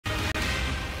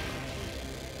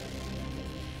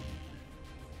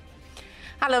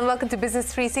Hello and welcome to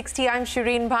Business 360. I'm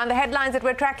Shireen Bhan. The headlines that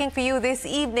we're tracking for you this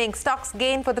evening. Stocks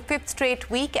gain for the fifth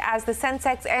straight week as the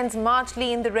sensex ends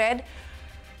marginally in the red.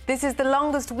 This is the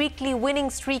longest weekly winning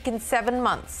streak in 7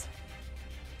 months.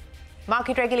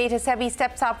 Market regulator SEBI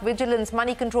steps up vigilance.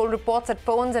 Money control reports that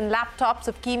phones and laptops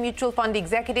of key mutual fund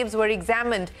executives were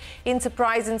examined in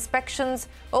surprise inspections.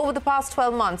 Over the past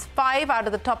 12 months, 5 out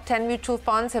of the top 10 mutual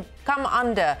funds have come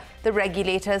under the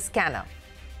regulator's scanner.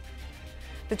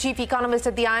 The chief economist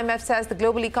at the IMF says the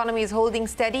global economy is holding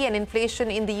steady and inflation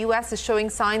in the US is showing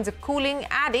signs of cooling,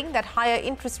 adding that higher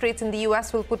interest rates in the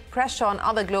US will put pressure on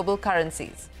other global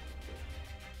currencies.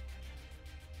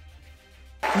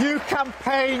 You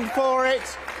campaigned for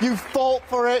it, you fought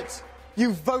for it,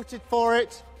 you voted for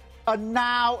it, and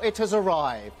now it has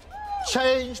arrived.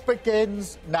 Change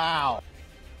begins now.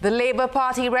 The Labour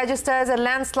Party registers a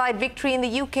landslide victory in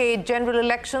the UK general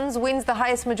elections, wins the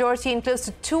highest majority in close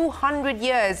to 200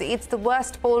 years. It's the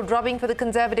worst poll drubbing for the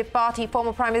Conservative Party.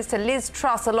 Former Prime Minister Liz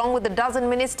Truss, along with a dozen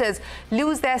ministers,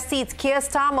 lose their seats. Keir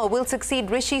Starmer will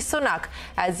succeed Rishi Sunak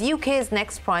as UK's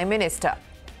next Prime Minister.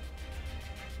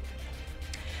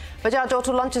 Bajaj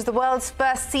Auto launches the world's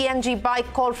first CNG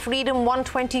bike called Freedom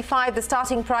 125. The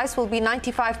starting price will be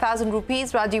 95,000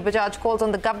 rupees. Rajiv Bajaj calls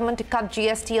on the government to cut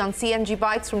GST on CNG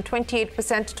bikes from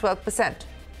 28% to 12%.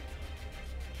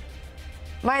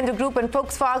 Mahindra Group and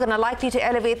Volkswagen are likely to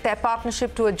elevate their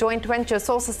partnership to a joint venture.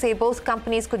 Sources say both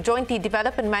companies could jointly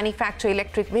develop and manufacture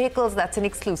electric vehicles. That's an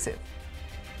exclusive.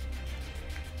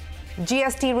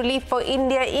 GST relief for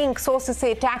India Inc. Sources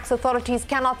say tax authorities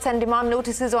cannot send demand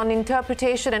notices on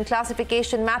interpretation and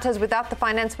classification matters without the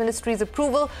Finance Ministry's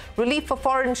approval. Relief for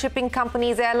foreign shipping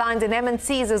companies, airlines and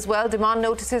MNCs as well. Demand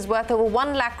notices worth over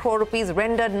 1 lakh crore rupees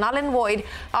rendered null and void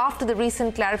after the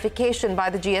recent clarification by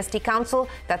the GST Council.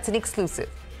 That's an exclusive.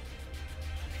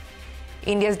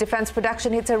 India's defence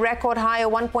production hits a record high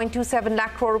of 1.27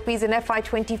 lakh crore rupees in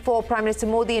FY24. Prime Minister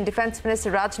Modi and Defence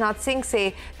Minister Rajnath Singh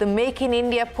say the Make in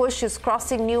India push is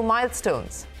crossing new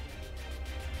milestones.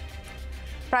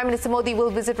 Prime Minister Modi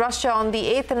will visit Russia on the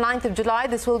 8th and 9th of July.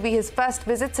 This will be his first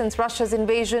visit since Russia's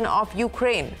invasion of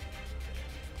Ukraine.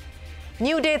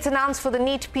 New dates announced for the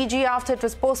NEET PG after it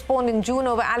was postponed in June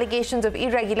over allegations of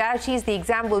irregularities. The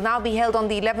exam will now be held on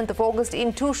the 11th of August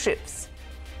in 2 shifts.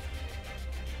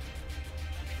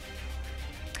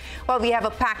 Well, we have a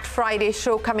packed Friday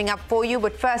show coming up for you,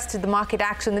 but first, the market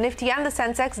action. The Nifty and the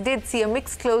Sensex did see a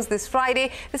mixed close this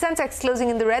Friday. The Sensex closing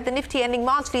in the red, the Nifty ending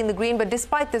marginally in the green, but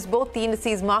despite this, both the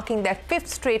indices marking their 5th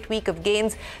straight week of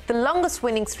gains, the longest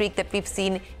winning streak that we've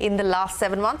seen in the last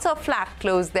 7 months. A flat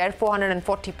close there,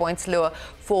 440 points lower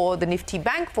for the Nifty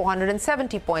Bank,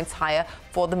 470 points higher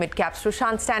for the mid-caps.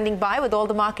 Prashant standing by with all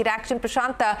the market action.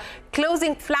 Prashant,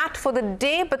 closing flat for the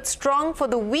day, but strong for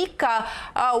the week.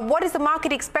 What is the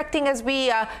market expecting as we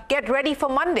get ready for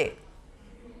Monday?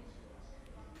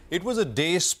 It was a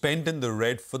day spent in the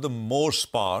red for the most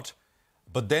part,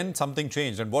 but then something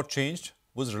changed. And what changed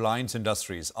was Reliance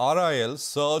Industries. RIL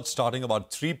surged starting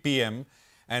about 3 p.m.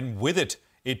 and with it,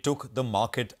 it took the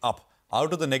market up.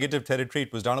 Out of the negative territory,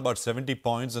 it was down about 70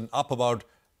 points and up about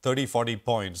 30, 40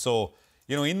 points. So,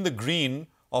 you know, in the green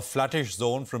of flattish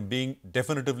zone from being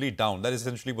definitively down. That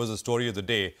essentially was the story of the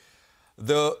day.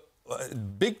 The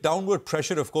big downward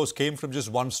pressure, of course, came from just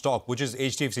one stock, which is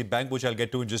HDFC Bank, which I'll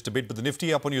get to in just a bit. But the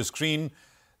Nifty up on your screen,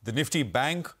 the Nifty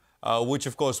Bank, which,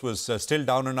 of course, was still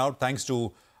down and out thanks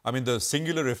to, the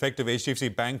singular effect of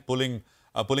HDFC Bank pulling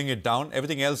it down.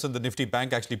 Everything else in the Nifty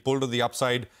Bank actually pulled to the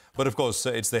upside. But, of course,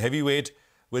 it's the heavyweight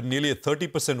with nearly a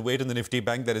 30% weight in the Nifty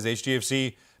Bank. That is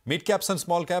HDFC. Mid-caps and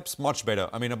small caps, much better.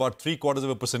 About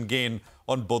 0.75% gain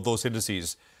on both those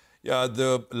indices.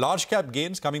 The large cap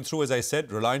gains coming through, as I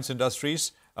said, Reliance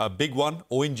Industries, a big one.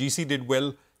 ONGC did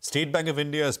well. State Bank of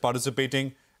India is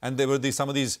participating. And there were some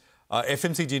of these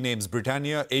FMCG names,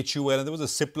 Britannia, HUL, and there was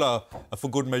a Cipla for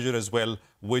good measure as well,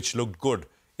 which looked good.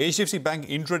 HDFC Bank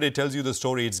intraday tells you the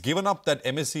story. It's given up that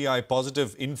MSCI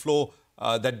positive inflow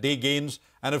that day gains,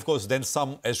 and of course then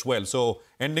some as well. So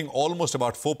ending almost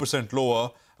about 4% lower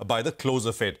by the close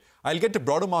of it. I'll get to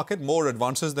broader market, more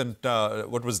advances than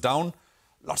what was down.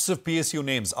 Lots of PSU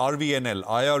names, RVNL,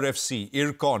 IRFC,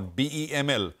 IRCON,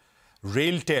 BEML,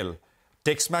 RailTel,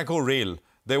 Texmaco Rail.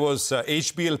 There was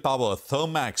HBL Power,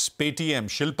 Thermax, Paytm,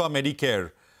 Shilpa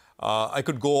Medicare. I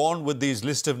could go on with these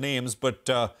list of names, but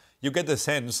you get the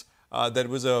sense that it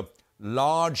was a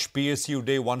large PSU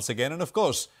day once again. And of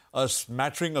course, a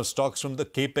smattering of stocks from the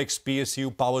Capex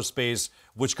PSU power space,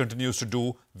 which continues to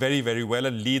do very, very well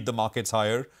and lead the markets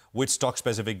higher with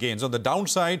stock-specific gains. On the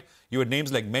downside, you had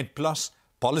names like MedPlus,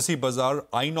 Policy Bazaar,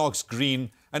 Inox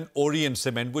Green and Orient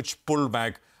Cement, which pulled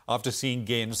back after seeing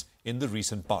gains in the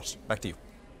recent past. Back to you.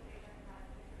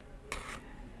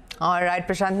 All right,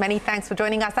 Prashant, many thanks for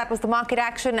joining us. That was the market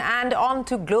action. And on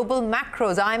to global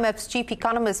macros. IMF's chief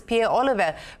economist, Pierre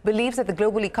Oliver, believes that the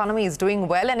global economy is doing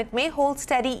well and it may hold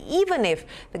steady even if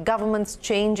the governments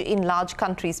change in large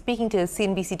countries. Speaking to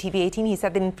CNBC-TV18, he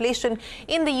said that inflation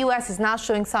in the US is now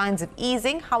showing signs of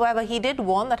easing. However, he did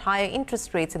warn that higher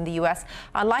interest rates in the US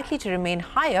are likely to remain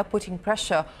higher, putting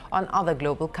pressure on other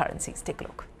global currencies. Take a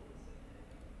look.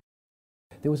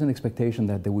 There was an expectation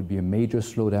that there would be a major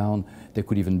slowdown, there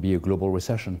could even be a global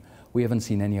recession. We haven't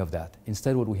seen any of that.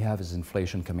 Instead, what we have is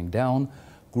inflation coming down,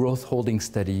 growth holding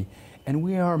steady, and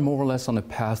we are more or less on a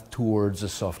path towards a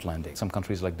soft landing. Some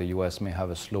countries like the US may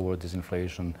have a slower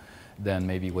disinflation than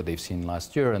maybe what they've seen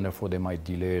last year, and therefore they might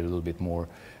delay a little bit more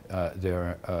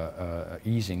their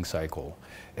easing cycle.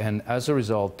 And as a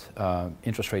result,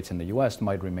 interest rates in the US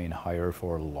might remain higher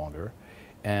for a little longer,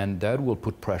 and that will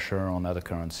put pressure on other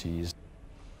currencies.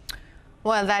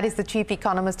 Well, that is the chief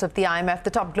economist of the IMF. The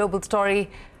top global story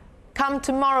come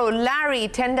tomorrow. Larry,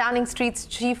 10 Downing Street's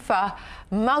chief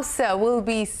Mouser will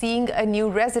be seeing a new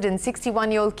resident.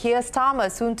 61-year-old Keir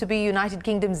Starmer, soon to be United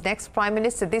Kingdom's next Prime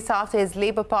Minister. This after his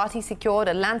Labour Party secured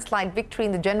a landslide victory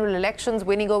in the general elections,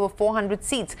 winning over 400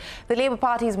 seats. The Labour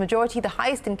Party's majority, the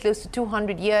highest in close to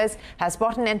 200 years, has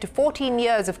brought an end to 14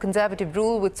 years of Conservative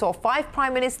rule, which saw 5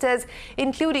 Prime Ministers,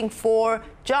 including 4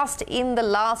 just in the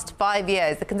last 5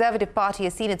 years. The Conservative Party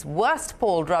has seen its worst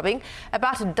poll drubbing.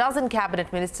 About a dozen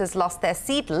cabinet ministers lost their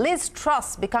seat. Liz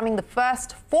Truss becoming the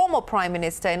first former Prime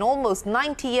Minister in almost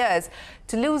 90 years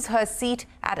to lose her seat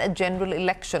at a general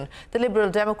election. The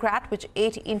Liberal Democrat, which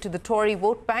ate into the Tory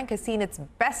vote bank, has seen its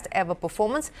best ever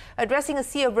performance. Addressing a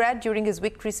sea of red during his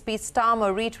victory speech,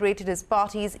 Starmer reiterated his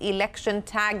party's election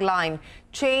tagline,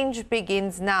 "Change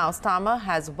begins now." Starmer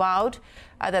has vowed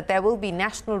that there will be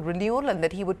national renewal and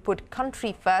that he would put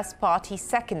country first, party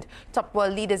second. Top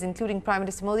world leaders, including Prime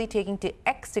Minister Modi, taking to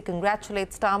X to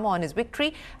congratulate Starmer on his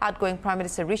victory. Outgoing Prime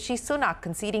Minister Rishi Sunak,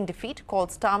 conceding defeat,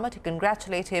 called Starmer to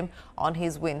congratulate him on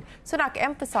his win. Sunak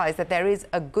emphasised that there is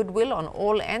a goodwill on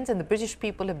all ends and the British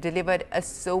people have delivered a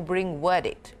sobering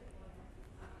verdict.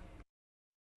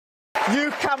 You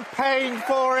campaigned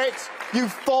for it, you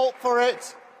fought for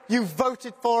it, you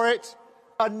voted for it,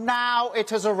 and now it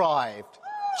has arrived.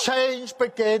 Change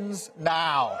begins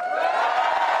now.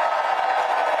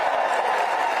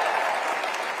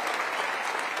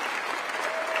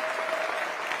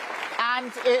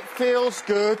 And it feels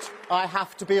good, I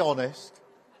have to be honest.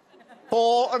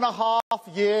 4.5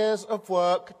 years of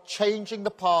work changing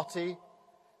the party.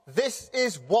 This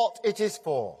is what it is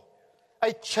for.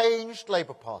 A changed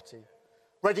Labour Party,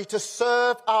 ready to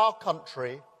serve our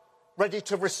country, ready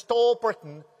to restore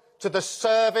Britain to the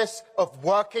service of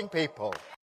working people.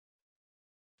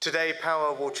 Today,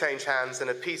 power will change hands in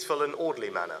a peaceful and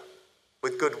orderly manner,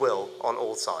 with goodwill on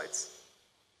all sides.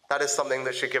 That is something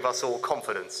that should give us all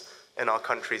confidence in our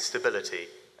country's stability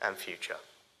and future.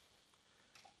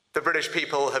 The British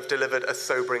people have delivered a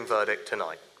sobering verdict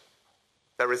tonight.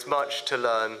 There is much to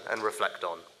learn and reflect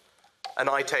on,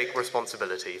 and I take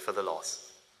responsibility for the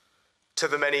loss. To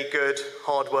the many good,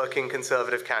 hard-working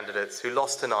Conservative candidates who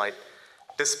lost tonight,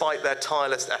 despite their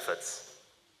tireless efforts,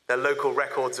 their local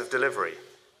records of delivery,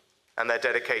 and their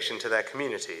dedication to their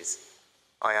communities,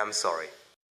 I am sorry.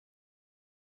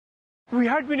 We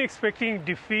had been expecting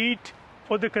defeat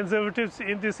for the Conservatives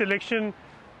in this election,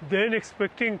 then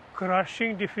expecting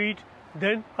crushing defeat,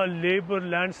 then a Labour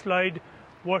landslide.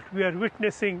 What we are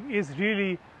witnessing is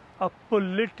really a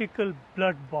political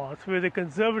bloodbath where the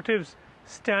Conservatives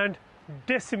stand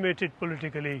decimated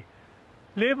politically.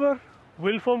 Labour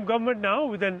will form government now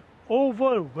with an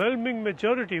overwhelming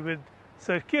majority, with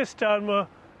Sir Keir Starmer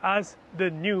as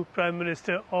the new Prime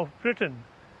Minister of Britain.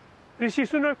 Rishi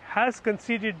Sunak has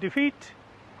conceded defeat.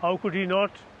 How could he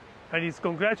not? And he's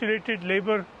congratulated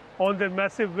Labour on their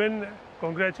massive win,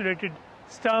 congratulated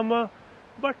Starmer.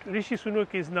 But Rishi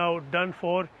Sunak is now done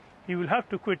for. He will have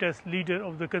to quit as leader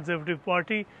of the Conservative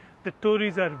Party. The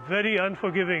Tories are very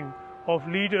unforgiving of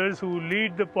leaders who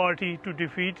lead the party to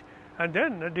defeat, and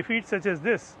then a defeat such as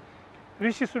this.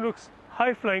 Rishi Sunak's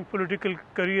high-flying political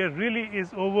career really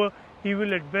is over. He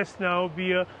will at best now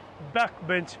be a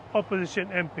backbench opposition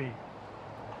MP.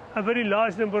 A very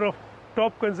large number of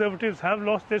top Conservatives have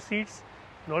lost their seats,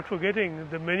 not forgetting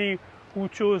the many who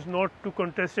chose not to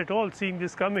contest at all, seeing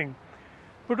this coming.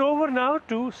 But over now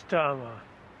to Starmer.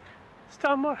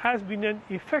 Starmer has been an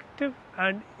effective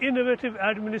and innovative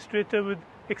administrator with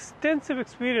extensive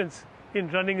experience in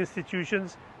running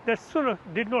institutions that Sunak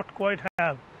did not quite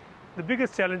have. The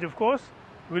biggest challenge, of course,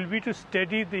 will be to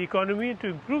steady the economy and to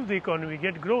improve the economy,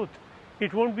 get growth.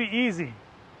 It won't be easy.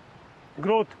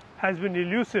 Growth has been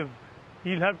elusive.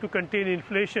 He'll have to contain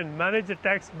inflation, manage the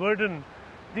tax burden.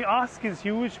 The ask is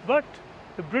huge, but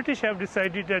the British have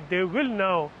decided that they will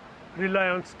now rely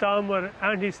on Starmer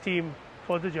and his team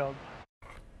for the job.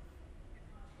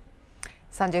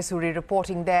 Sanjay Suri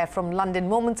reporting there from London.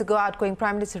 Moments ago, outgoing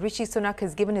Prime Minister Rishi Sunak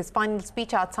has given his final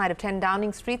speech outside of 10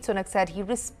 Downing Street. Sunak said he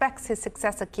respects his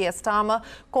successor Keir Starmer,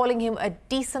 calling him a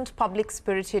decent,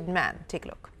 public-spirited man. Take a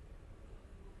look.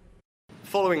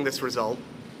 Following this result,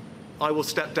 I will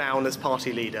step down as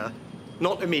party leader,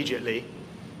 not immediately,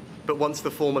 but once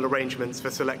the formal arrangements for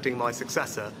selecting my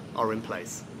successor are in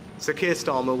place. Sir Keir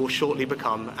Starmer will shortly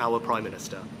become our Prime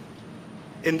Minister.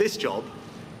 In this job,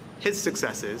 his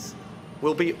successors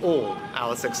will be all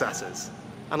our successors,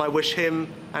 and I wish him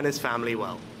and his family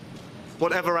well.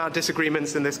 Whatever our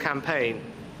disagreements in this campaign,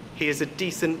 he is a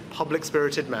decent,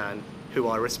 public-spirited man who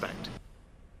I respect.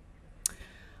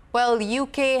 Well,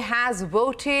 UK has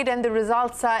voted and the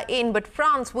results are in, but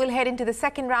France will head into the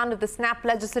second round of the snap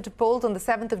legislative polls on the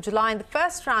 7th of July. In the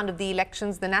first round of the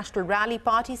elections, the National Rally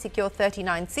Party secured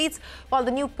 39 seats, while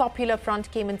the New Popular Front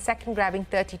came in second, grabbing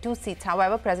 32 seats.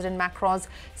 However, President Macron's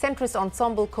centrist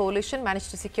Ensemble coalition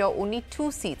managed to secure only 2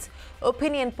 seats.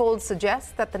 Opinion polls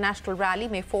suggest that the National Rally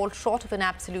may fall short of an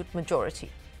absolute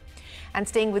majority. And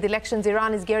staying with elections,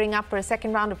 Iran is gearing up for a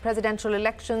second round of presidential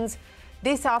elections.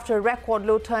 This after a record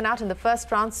low turnout in the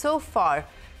first round. So far,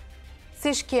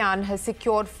 Sishkian has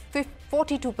secured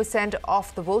 42%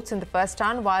 of the votes in the first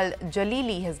round, while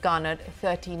Jalili has garnered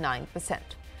 39%.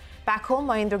 Back home,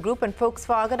 Mahindra Group and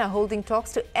Volkswagen are holding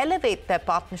talks to elevate their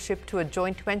partnership to a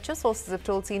joint venture. Sources have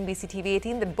told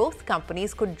CNBC-TV18 that both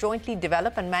companies could jointly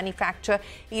develop and manufacture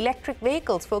electric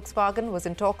vehicles. Volkswagen was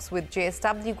in talks with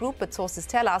JSW Group, but sources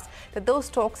tell us that those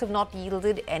talks have not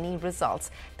yielded any results.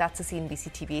 That's a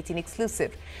CNBC-TV18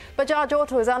 exclusive. Bajaj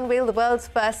Auto has unveiled the world's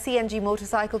first CNG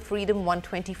motorcycle, Freedom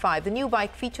 125. The new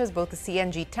bike features both a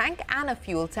CNG tank and a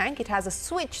fuel tank. It has a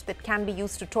switch that can be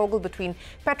used to toggle between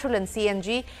petrol and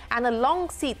CNG, and a long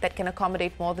seat that can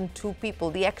accommodate more than 2 people.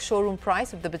 The ex-showroom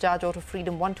price of the Bajaj Auto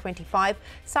Freedom 125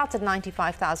 starts at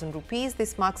 95,000 rupees.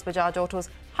 This marks Bajaj Auto's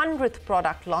 100th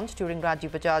product launch during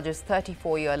Rajiv Bajaj's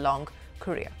 34-year-long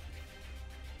career.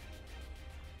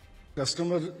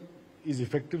 Customer is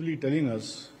effectively telling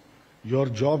us, your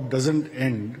job doesn't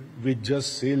end with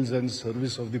just sales and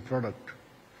service of the product.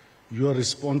 You are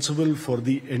responsible for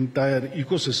the entire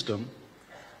ecosystem,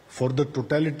 for the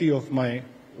totality of my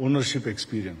ownership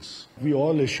experience. We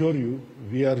all assure you,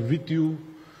 we are with you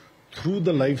through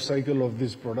the life cycle of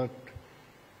this product,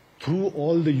 through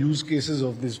all the use cases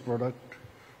of this product,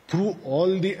 through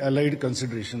all the allied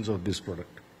considerations of this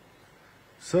product.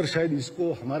 Sir, शायद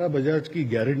इसको हमारा बजाज की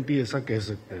guarantee ऐसा कह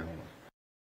सकते हैं.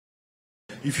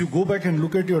 If you go back and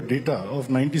look at your data of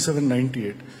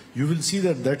 97-98, you will see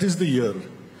that that is the year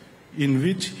in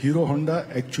which Hero Honda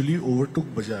actually overtook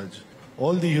Bajaj.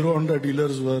 All the Hero Honda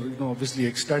dealers were, obviously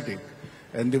ecstatic,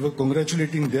 and they were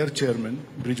congratulating their chairman,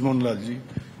 Brijmohan Lalji,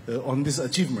 on this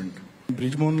achievement.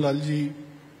 Brijmohan Lalji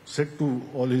said to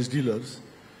all his dealers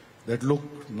that, look,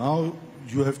 now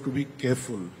you have to be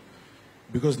careful,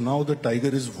 because now the tiger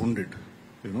is wounded.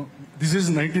 This is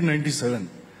 1997.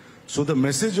 So the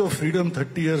message of freedom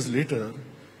 30 years later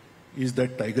is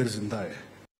that tiger zinda hai.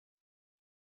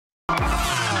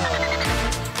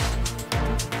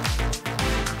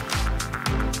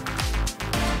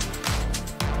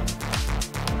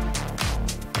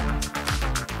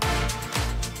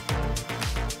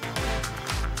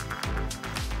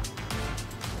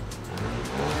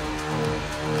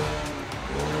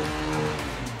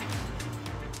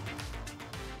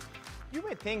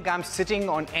 Think I'm sitting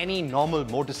on any normal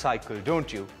motorcycle,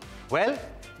 don't you? Well,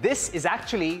 this is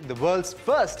actually the world's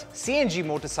first CNG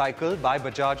motorcycle by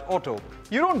Bajaj Auto.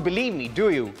 You don't believe me, do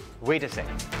you? Wait a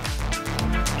second.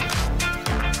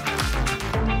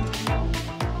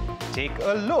 Take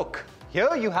a look.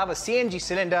 Here you have a CNG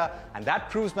cylinder, and that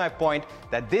proves my point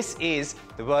that this is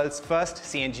the world's first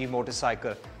CNG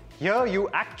motorcycle. Here you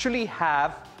actually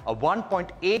have a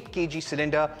 1.8 kg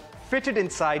cylinder fitted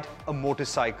inside a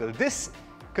motorcycle. This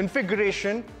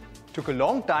configuration took a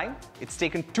long time. It's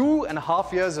taken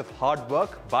 2.5 years of hard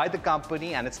work by the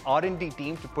company and its R&D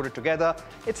team to put it together.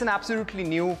 It's an absolutely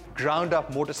new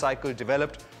ground-up motorcycle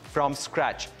developed from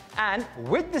scratch. And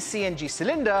with the CNG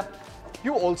cylinder,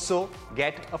 you also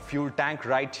get a fuel tank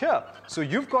right here. So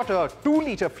you've got a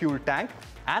 2-liter fuel tank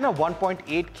and a 1.8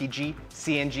 kg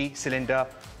CNG cylinder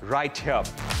right here.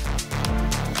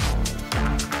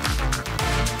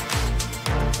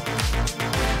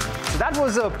 That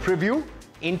was a preview.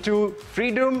 into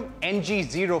Freedom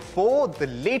NG04, the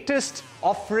latest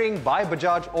offering by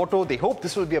Bajaj Auto. They hope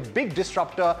this will be a big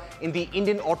disruptor in the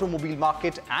Indian automobile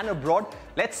market and abroad.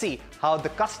 Let's see how the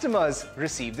customers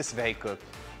receive this vehicle.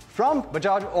 From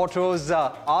Bajaj Auto's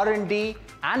R&D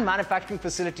and manufacturing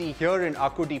facility here in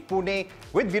Akudi, Pune,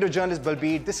 with video journalist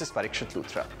Balbir, this is Parikshit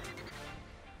Luthra.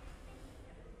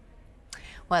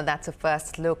 Well, that's a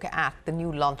first look at the new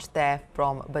launch there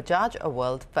from Bajaj, a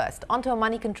world first. Onto a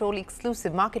money control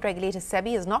exclusive. Market regulator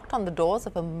SEBI has knocked on the doors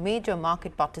of a major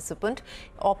market participant,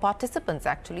 or participants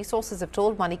actually. Sources have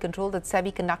told Money Control that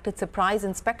SEBI conducted surprise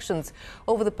inspections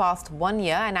over the past 1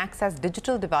 year and accessed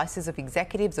digital devices of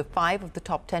executives of 5 of the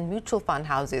top 10 mutual fund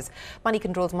houses. Money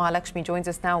Control's Mahalakshmi joins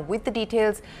us now with the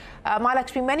details.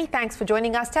 Mahalakshmi, many thanks for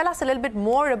joining us. Tell us a little bit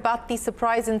more about these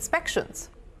surprise inspections.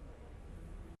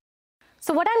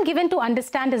 So what I'm given to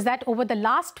understand is that over the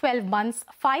last 12 months,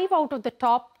 5 out of the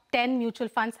top 10 mutual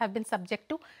funds have been subject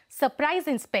to surprise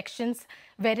inspections,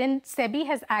 wherein SEBI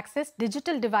has accessed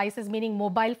digital devices, meaning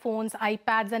mobile phones,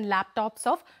 iPads and laptops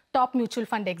of top mutual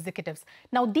fund executives.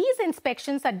 Now, these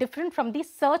inspections are different from the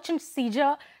search and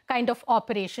seizure kind of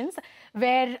operations,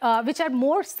 which are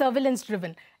more surveillance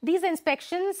driven. These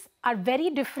inspections are very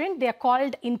different. They are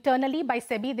called internally by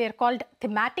SEBI, they are called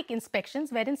thematic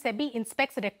inspections, wherein SEBI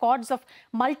inspects records of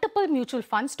multiple mutual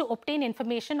funds to obtain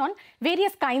information on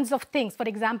various kinds of things. For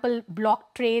example,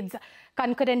 block trades,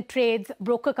 concurrent trades,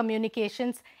 broker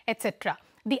communications, etc.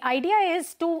 The idea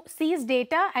is to seize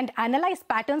data and analyze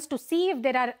patterns to see if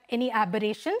there are any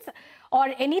aberrations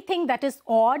or anything that is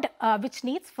odd, which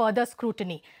needs further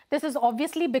scrutiny. This is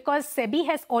obviously because SEBI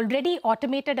has already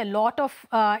automated a lot of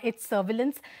its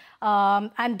surveillance,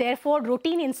 and therefore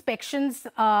routine inspections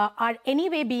are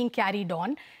anyway being carried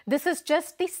on. This is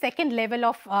just the second level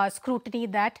of scrutiny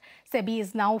that SEBI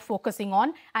is now focusing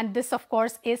on, and this, of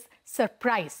course, is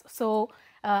surprise. So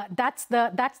that's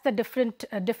the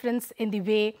difference in the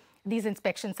way these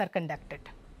inspections are conducted.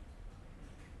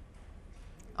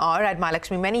 All right,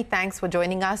 Mahalakshmi, many thanks for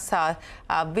joining us.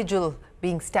 Vigil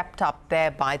being stepped up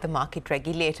there by the market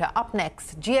regulator. Up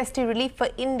next, GST relief for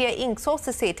India Inc.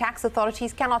 Sources say tax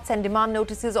authorities cannot send demand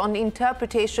notices on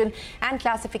interpretation and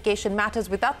classification matters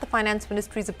without the Finance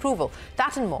Ministry's approval.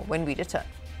 That and more when we return.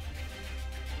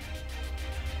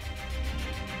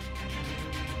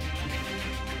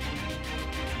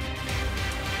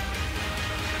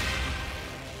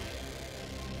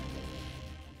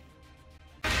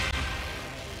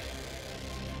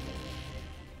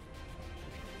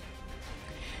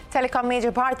 Telecom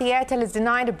major Bharti Airtel has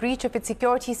denied a breach of its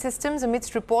security systems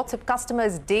amidst reports of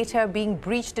customers' data being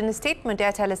breached. In a statement,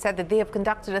 Airtel has said that they have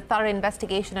conducted a thorough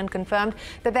investigation and confirmed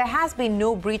that there has been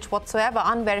no breach whatsoever.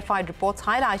 Unverified reports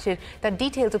highlighted that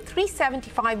details of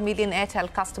 375 million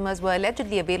Airtel customers were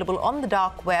allegedly available on the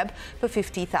dark web for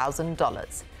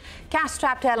 $50,000.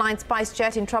 Cash-strapped airline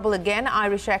SpiceJet in trouble again.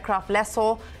 Irish aircraft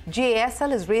lessor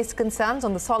GASL has raised concerns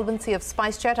on the solvency of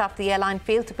SpiceJet after the airline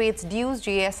failed to pay its dues.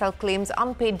 GASL claims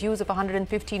unpaid dues of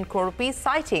 115 crore rupees,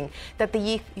 citing that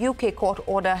the UK court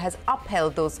order has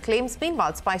upheld those claims.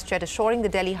 Meanwhile, SpiceJet assuring the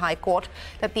Delhi High Court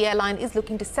that the airline is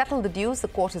looking to settle the dues. The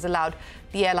court has allowed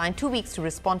the airline 2 weeks to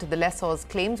respond to the lessor's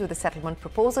claims with a settlement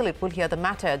proposal. It will hear the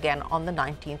matter again on the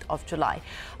 19th of July.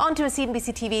 On to a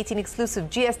CNBC-TV18 exclusive.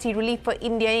 GST relief for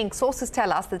India Inc. Sources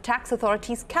tell us that tax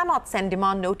authorities cannot send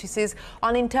demand notices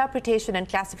on interpretation and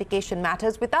classification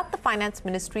matters without the Finance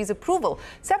Ministry's approval.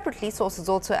 Separately, sources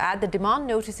also add that demand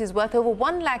notices worth over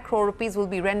 1 lakh crore rupees will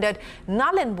be rendered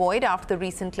null and void after the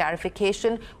recent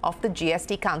clarification of the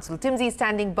GST Council. Timsy is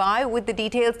standing by with the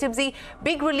details. Timsy,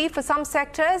 big relief for some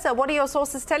sectors. What are your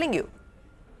sources telling you?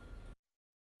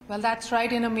 Well, that's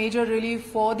right. In a major relief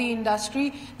for the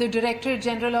industry, the Director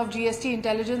General of GST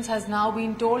Intelligence has now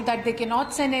been told that they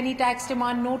cannot send any tax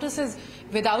demand notices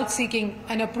without seeking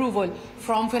an approval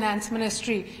from Finance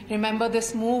Ministry. Remember,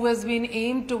 this move has been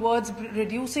aimed towards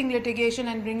reducing litigation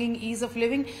and bringing ease of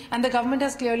living, and the government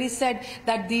has clearly said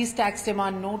that these tax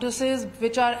demand notices,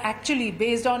 which are actually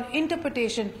based on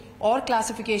interpretation or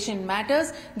classification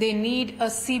matters, they need a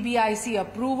CBIC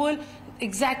approval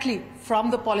exactly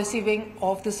from the policy wing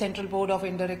of the Central Board of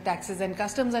Indirect Taxes and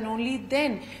Customs, and only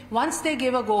then, once they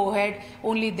give a go-ahead,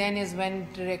 only then is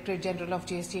when Director General of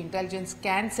GST Intelligence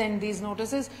can send these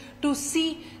notices to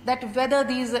see that whether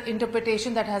these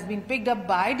interpretation that has been picked up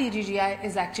by DGGI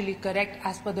is actually correct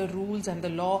as per the rules and the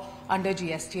law under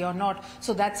GST or not.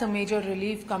 So that's a major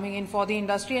relief coming in for the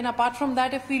industry. And apart from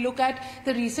that, if we look at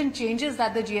the recent changes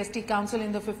that the GST Council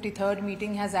in the 53rd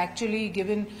meeting has actually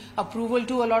given approval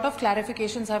to, a lot of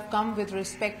clarifications have come come with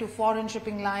respect to foreign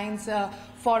shipping lines,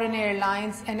 foreign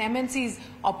airlines and MNCs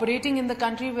operating in the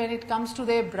country when it comes to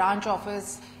their branch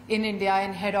office in India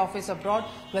and head office abroad.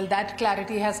 Well, that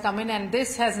clarity has come in, and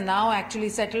this has now actually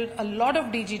settled a lot of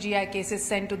DGGI cases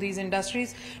sent to these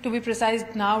industries. To be precise,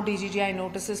 now DGGI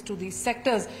notices to these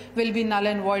sectors will be null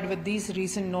and void with these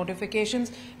recent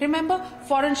notifications. Remember,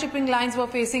 foreign shipping lines were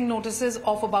facing notices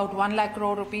of about 1 lakh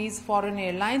crore rupees, foreign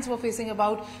airlines were facing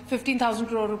about 15,000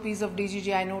 crore rupees of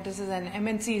DGGI notices, and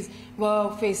MNCs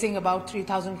were facing about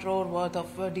 3,000 crore worth of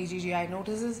DGGI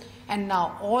notices. And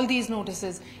now all these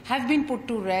notices have been put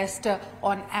to rest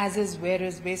on as-is,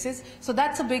 where-is basis. So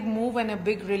that's a big move and a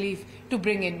big relief to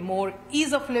bring in more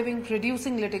ease of living,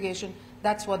 reducing litigation.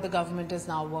 That's what the government is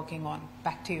now working on.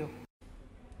 Back to you.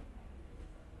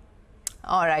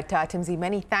 All right, Timsy,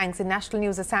 many thanks. In national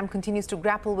news, Assam continues to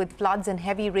grapple with floods and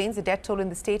heavy rains. The death toll in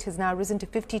the state has now risen to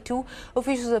 52.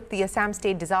 Officials of the Assam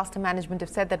State Disaster Management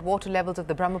have said that water levels of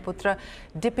the Brahmaputra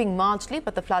dipping marginally,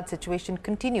 but the flood situation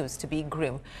continues to be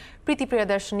grim. Preeti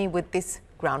Priyadarshini with this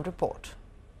ground report.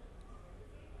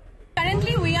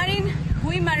 Currently, we are in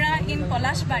Guimara in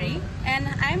Polashbari, and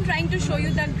I am trying to show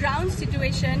you the ground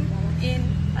situation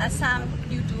in Assam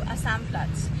due to Assam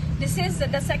floods. This is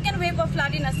the second wave of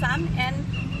flood in Assam, and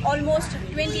almost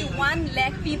 21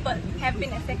 lakh people have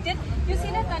been affected. You see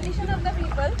the condition of the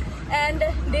people, and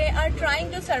they are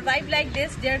trying to survive like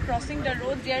this. They are crossing the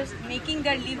road, they are making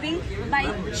their living by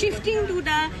shifting to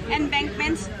the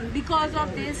embankments because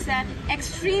of this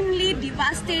extremely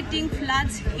devastating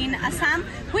floods in Assam,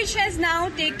 which has now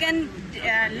taken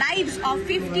lives of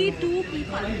 52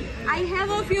 people. I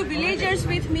have a few villagers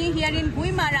with me here in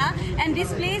Guimara, and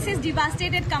this place is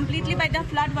devastated completely by the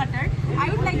flood water. I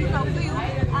would like to talk to you.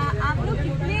 आप लोग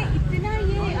इतना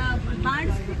ये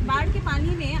बाढ़ के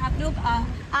पानी में आप लोग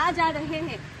आ जा रहे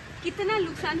हैं, कितना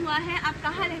नुकसान हुआ है? आप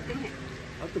कहाँ रहते हैं?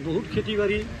 अब तो बहुत खेती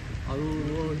बाड़ी और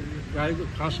गाय को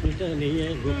घास मिलता नहीं है,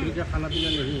 गोपरी का खाना पीना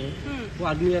नहीं है, वो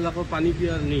आदमी वाला को पानी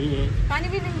पिया नहीं है, पानी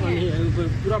भी नहीं है,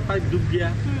 पूरा पाइप डूब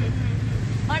गया।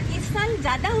 और इस साल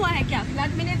ज्यादा हुआ है क्या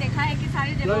फ्लड? मैंने देखा है कि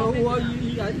सारी जगहों पे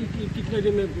कितने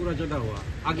दिन में पूरा ज्यादा हुआ,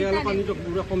 आगे वाला पानी तो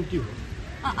पूरा कमती हुआ।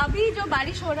 अभी जो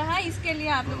बारिश हो रहा है इसके लिए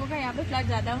आप लोगों का यहाँ पे फ्लड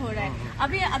ज्यादा हो रहा है।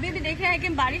 अभी भी देख रहे हैं कि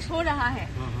बारिश हो रहा है।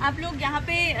 आप लोग यहाँ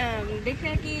पे देख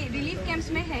रहे हैं कि रिलीफ कैंप्स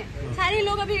में हैं। सारे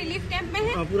लोग अभी रिलीफ कैंप में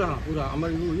हैं। पूरा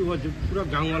हमारे पूरा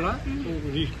गांव वाला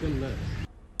रिलीफ कैंप में।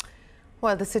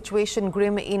 Well, the situation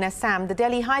grim in Assam. The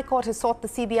Delhi High Court has sought the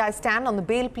CBI stand on the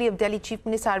bail plea of Delhi Chief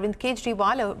Minister Arvind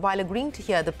Kejriwal while agreeing to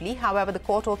hear the plea. However, the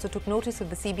court also took notice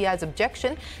of the CBI's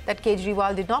objection that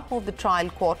Kejriwal did not move the trial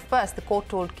court first. The court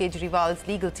told Kejriwal's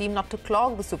legal team not to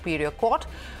clog the Superior Court,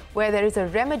 where there is a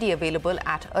remedy available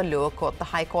at a lower court. The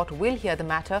High Court will hear the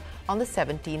matter on the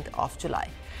 17th of July.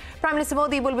 Prime Minister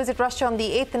Modi will visit Russia on the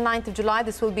 8th and 9th of July.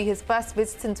 This will be his first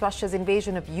visit since Russia's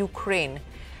invasion of Ukraine.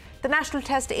 The National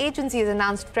Test Agency has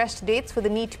announced fresh dates for the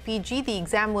NEET PG. The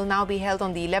exam will now be held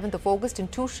on the 11th of August in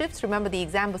 2 shifts. Remember, the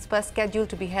exam was first scheduled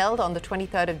to be held on the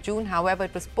 23rd of June. However,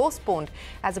 it was postponed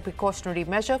as a precautionary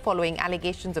measure following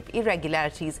allegations of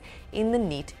irregularities in the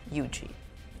NEET UG.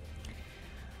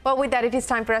 Well, with that, it is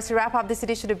time for us to wrap up this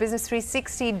edition of Business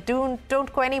 360.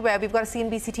 Don't go anywhere. We've got a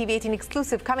CNBC-TV18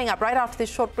 exclusive coming up right after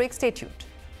this short break. Stay tuned.